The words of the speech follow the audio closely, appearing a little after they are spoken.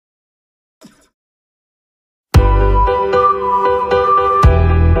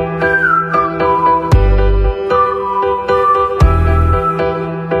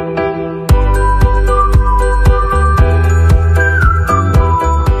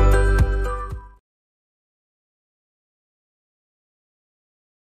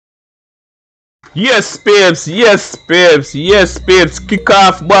Yes, babes. Yes, babes. Yes, babes. Kick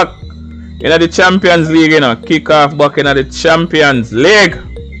off back in the Champions League, you know. Kick off back in the Champions League.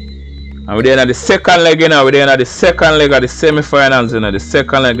 And we're in the second leg, you know. We're in the second leg of the semi-finals, you know. The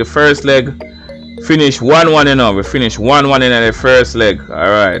second leg, the first leg finished 1-1, you know. We finished 1-1 in the first leg.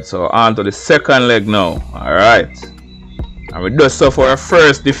 Alright, so on to the second leg now. Alright. And we just suffer our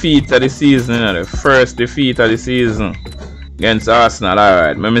first defeat of the season, you know. The first defeat of the season against Arsenal.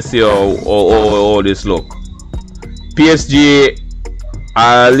 Alright, let me see how this look. PSG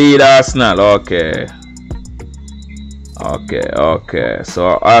lead Arsenal. Okay.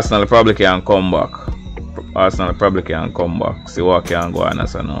 So Arsenal probably can come back. See what can go on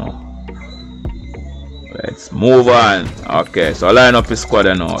as I know. Let's move on. Okay, so line up his squad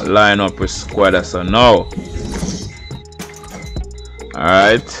now. As I know.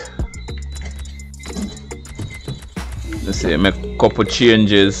 Alright. Let's see, make a couple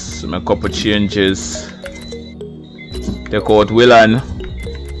changes. Take out Willan.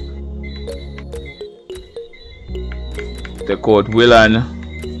 Take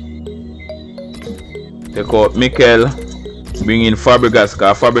out Mikel. Bring in Fabregas,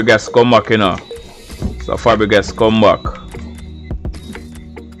 because Fabregas come back, you know. So Fabregas come back.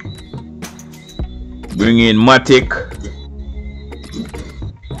 Bring in Matic.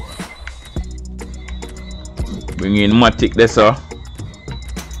 Bring in Matic there, sir.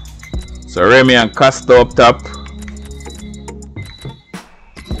 So Remy and Castro up top.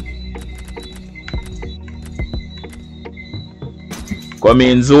 Come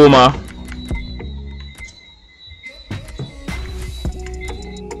in Zuma.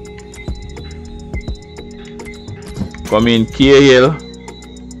 Come in Cahill.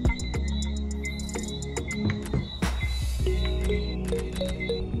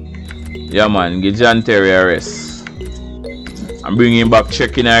 Yeah man, give John Terry a rest. And bring him back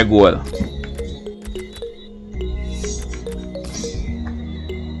checking our goal.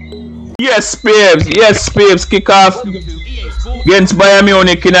 Yes babes, kick off against Bayern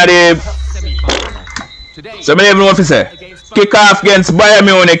Munich in the... So I don't even know what to say. Kick off against Bayern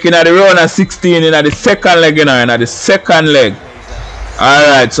Munich in the round of 16 in the second leg, you know, in the second leg.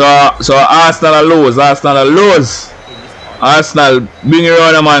 Alright, so Arsenal lose. Arsenal bring it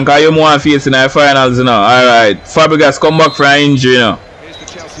around, man, because you want to face in the finals, you know. Alright, Fabregas come back from injury, you know.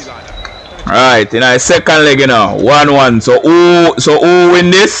 Alright, in the second leg, you know, 1-1. So who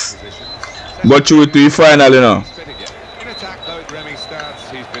win this? Go through to the final, you know.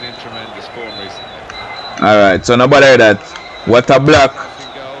 Alright, so nobody heard that. What a block.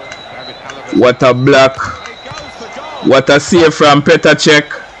 What a save from Petr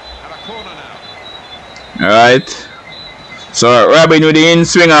Cech. Alright. So Robin with the in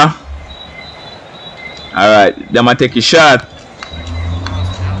swinger. Alright, them a take a shot.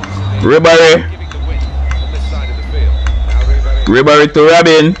 Ribery to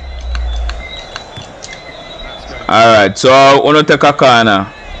Robin. Alright, so we take a corner.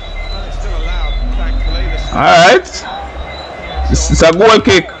 Alright. This is a goal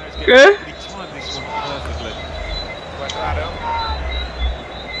kick. Okay.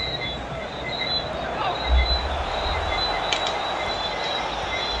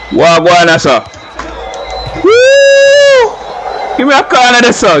 What go on, sir? Woo! Give me a corner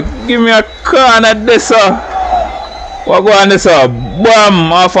there, sir. What go on, sir?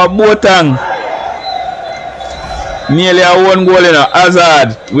 Bam! Off a Boateng. Nearly a one goal, you know.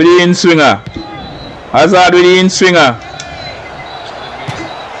 Hazard with the in swinger.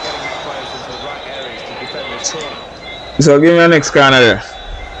 So give me a next corner there.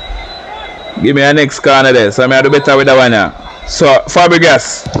 So I may do better with that one now. So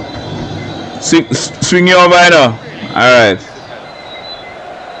Fabregas. Swing you over now. Alright.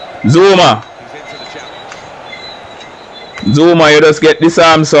 Zuma, you just get this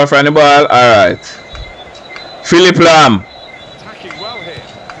arm so from the ball. Alright. Philip Lam.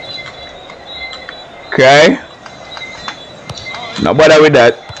 Okay. No bother with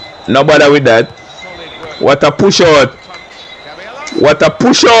that. What a push out.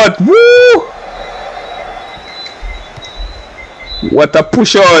 Woo! What a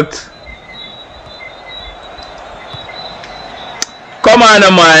push out. Come on,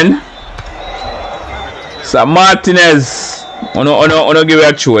 man. So Martinez. Ono give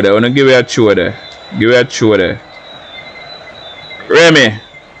it a throw there. Remy.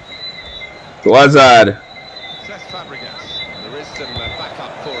 To Hazard.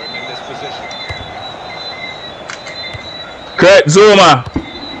 Kurt Zuma.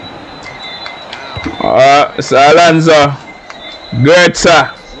 It's Alonso. Goetze.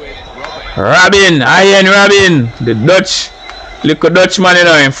 Robin. The Dutch. Little Dutchman, you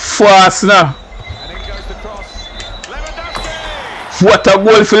know, fast now. What a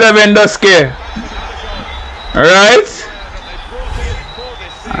goal for Lewandowski. Alright.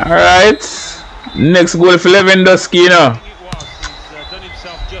 Alright. Next goal for Lewandowski now.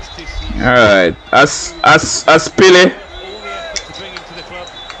 Alright. As Pele.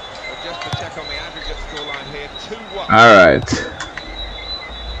 Alright.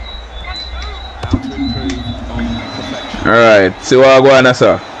 Alright. See what I go on,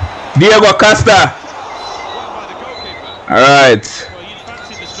 sir. Diego Costa. Alright.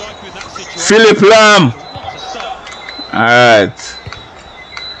 Philip Lam. Alright.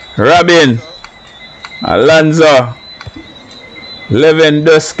 Robin. Alonso.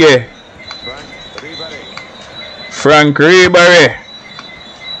 Lewandowski. Frank Ribery.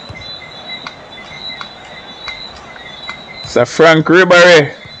 So Frank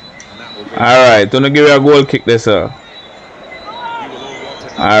Ribery. Alright, gonna give you a goal kick this, sir.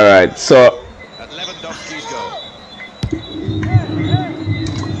 Alright, so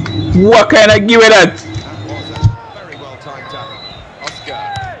what can I give it that?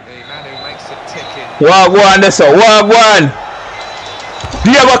 Wagwan this, sir. Wagwan.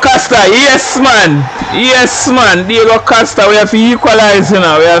 Diego Costa, yes man. Yes man. Diego Costa, we have to equalize, you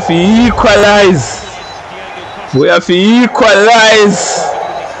know. We have to equalize. We have to equalize.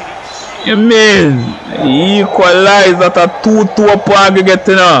 You mean equalize that a 2-2 up aggregate,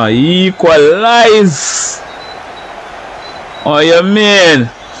 you know. Equalize. Oh, you mean?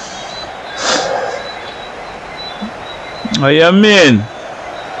 Oh, you mean?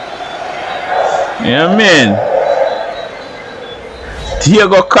 You mean?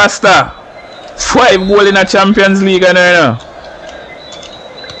 Diego Costa, 5 goals in a Champions League, you know.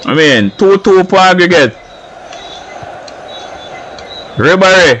 I mean, 2-2 per aggregate.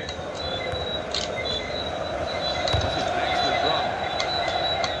 Ribery.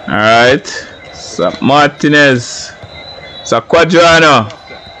 Alright. So Martinez. So Quadrano.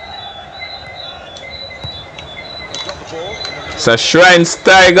 So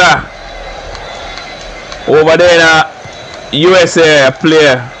Schweinsteiger. Over there in a USA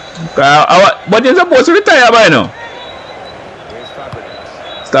player. But he's supposed to retire by now.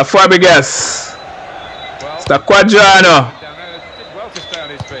 It's the Fabregas. It's the Quadrano.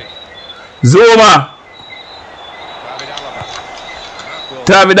 Zuma.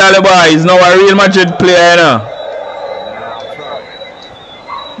 David Alaba is now a Real Madrid player, you know.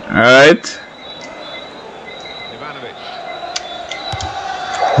 Alright.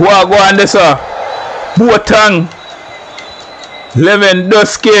 Who are going this, sir? Boateng.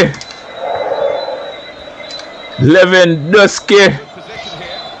 Lewandowski. Lewandowski.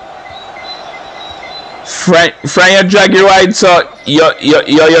 Frank, you drag your wide, so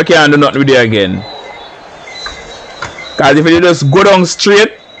you can't do nothing with it again. Because if you just go down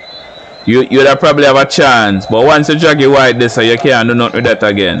straight, you'd probably have a chance. But once you drag your wide this, so you can't do nothing with that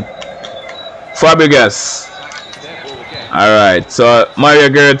again. Fabregas. Alright, so Mario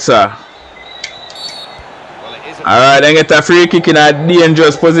Götze. Alright, then get a free kick in a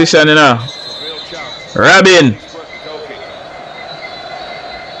dangerous position, you know. Robin.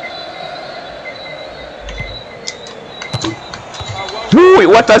 Ooh,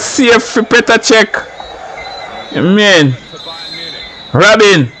 what a save for Petr Cech. You mean?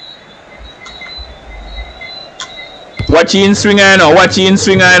 Robin. Watch in swing, I know. Watch in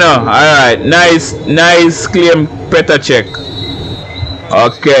swing, I know. Alright, nice claim, Petr Cech.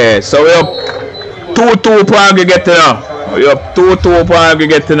 Okay, so we're up 2-2 per aggregate now. We're up 2-2 per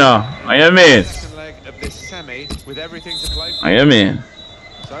aggregate now. What you mean? What you mean?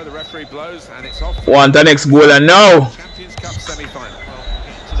 So the referee blows and it's off. Want the next goal and now. Champions Cup semi-final.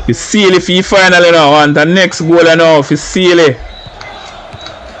 You seal it for your final, you know. Want the next goal and now for seal it.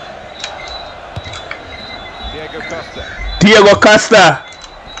 Diego Costa.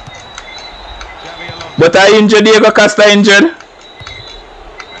 But I injured Diego Costa injured. And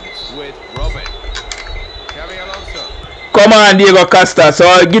it's with Robin. Come on, Diego Costa.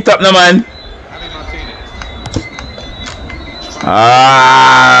 So get up now, man.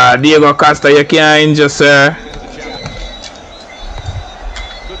 Ah, Diego Costa, you can't injure, sir.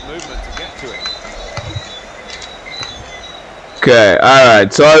 Good movement to get to it. Okay,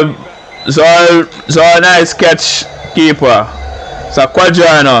 alright. So nice catch, keeper. So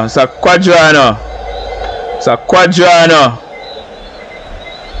Quadrano.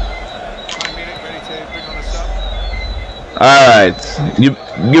 Alright. Give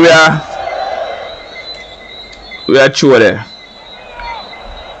me a throw there.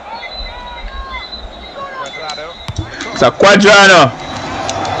 So Quadrano.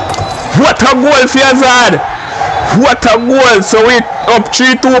 What a goal for Hazard. What a goal. So we up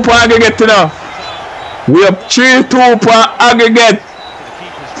 3-2 per aggregate now. We up 3-2 per aggregate.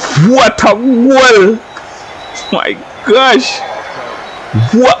 What a goal! My gosh!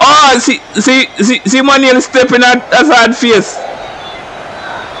 What? Oh, see, Manuel stepping at Hazard face.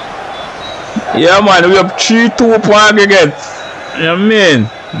 Yeah, man, we have 3-2 for aggregate. Yeah, man.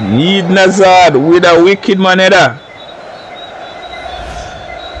 Need Hazard with a wicked man header.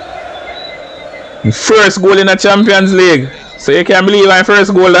 First goal in the Champions League. So you can't believe my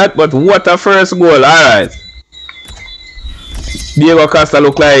first goal that, but what a first goal. Alright. Diego Costa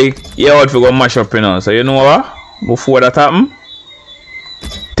look like he out for go mash up, you know. So you know what? Before that happen,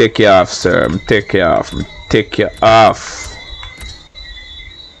 take you off, sir. Take you off. Take you off.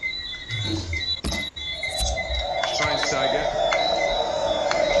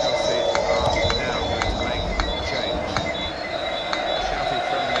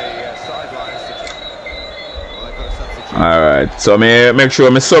 Alright, so make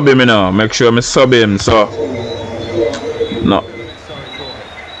sure I sub him, you know. Make sure I sub him, so no.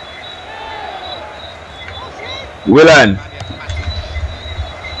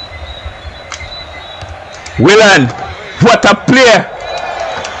 Willan, what a play!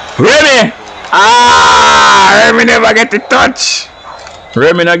 Remy! Ah, Remy never get the touch.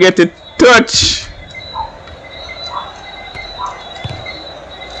 Remy not get the touch.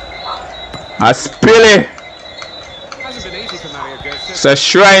 A Spilly. It's a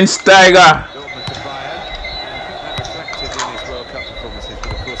Shrine Steiger.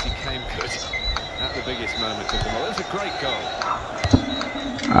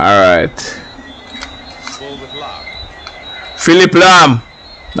 Alright. Philip Lam.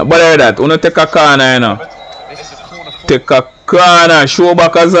 No bother that. Uno take a corner, you know. Take a corner. Show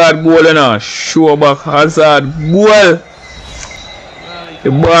back Hazard goal, you know. Show back Hazard goal. The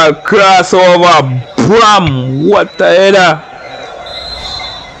ball cross over. Bram. What a header.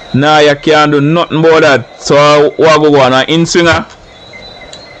 Nah, you can't do nothing about that. So what go on? An in-swinger.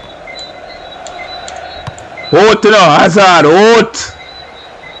 Out, you know. Hazard. Out.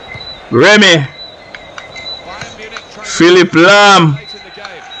 Remy. Philip Lam.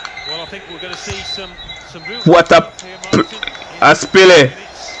 What a Spilly.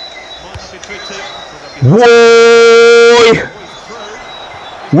 Whoa!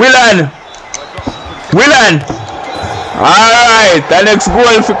 Willan. Alright, the next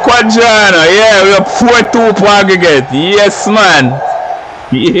goal for Quadrano. Yeah, we have 4-2 for aggregate. Yes, man.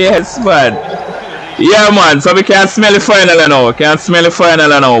 Yes, man. Yeah, man. So we can smell the final now.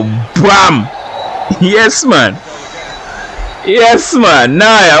 Bam! Yes, man. Yes, man.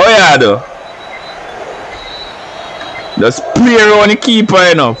 Naya, what you do? Just play around the keeper,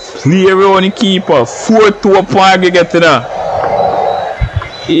 you know. Play around the keeper. 4-2 for aggregate, you know.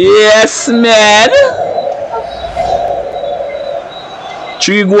 Yes, man.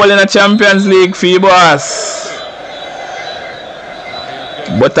 3 goals in the Champions League for you, boss.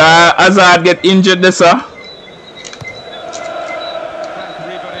 But Hazard get injured this, sir.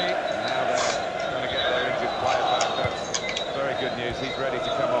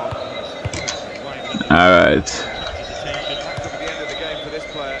 Alright.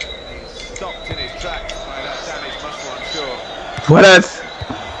 What else?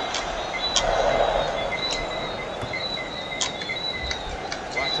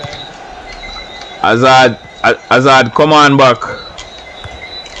 Hazard, come on back.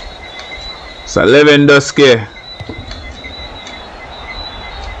 So Lewandowski.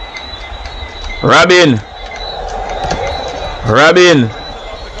 Robin.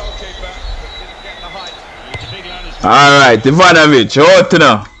 Alright, Ivanovic, out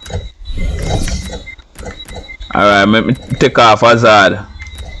now. Alright, let me take off Hazard.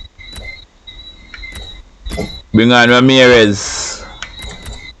 Bring on Ramirez.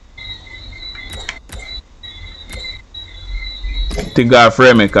 Take off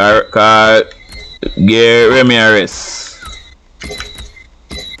Remy, cause get Remy a rest.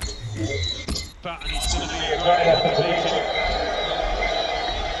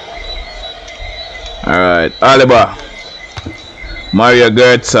 Alright, Alaba. Mario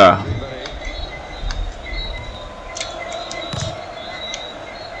Götze.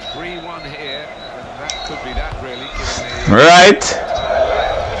 3-1 here, and that could be that really. Right.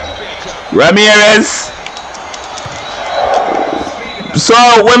 Ramirez. So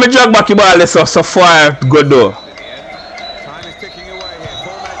when we drag back the ball, let's so far good though.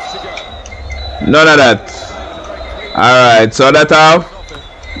 None of that. Alright, so that have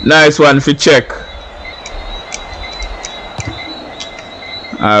nice one for check.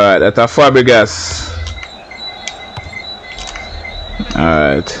 Alright, that's a Fabregas.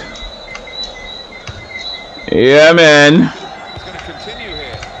 Alright. Yeah, man.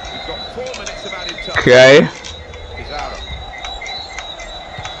 Okay.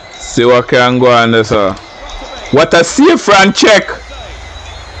 See what can go on there, sir. What a save from check.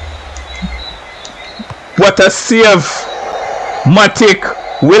 What a save. Matic.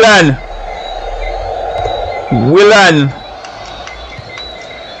 Willan.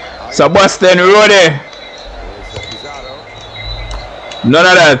 Sebastian Rode. None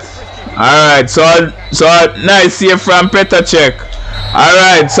of that. Alright, so nice save from Petacek.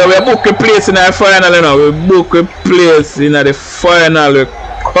 Alright, so we book a place in the final, you know. We book a place in the final. We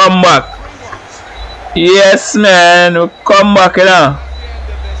come back. Yes, man. We come back, you know.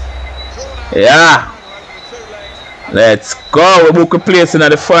 Yeah. Let's go. We book a place in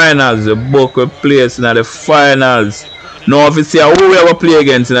the finals. We book a place in the finals. Now, if you see who we ever play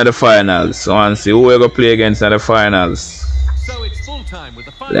against in the finals. So, I want to see who we ever play against in the finals. So it's full time with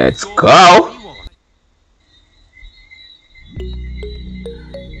the final. Let's go.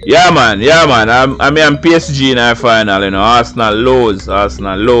 Yeah, man. I'm PSG in the final, you know. Arsenal lose. I'm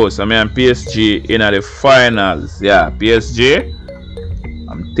PSG in the finals. Yeah, PSG.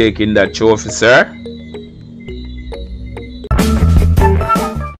 I'm taking that trophy, sir.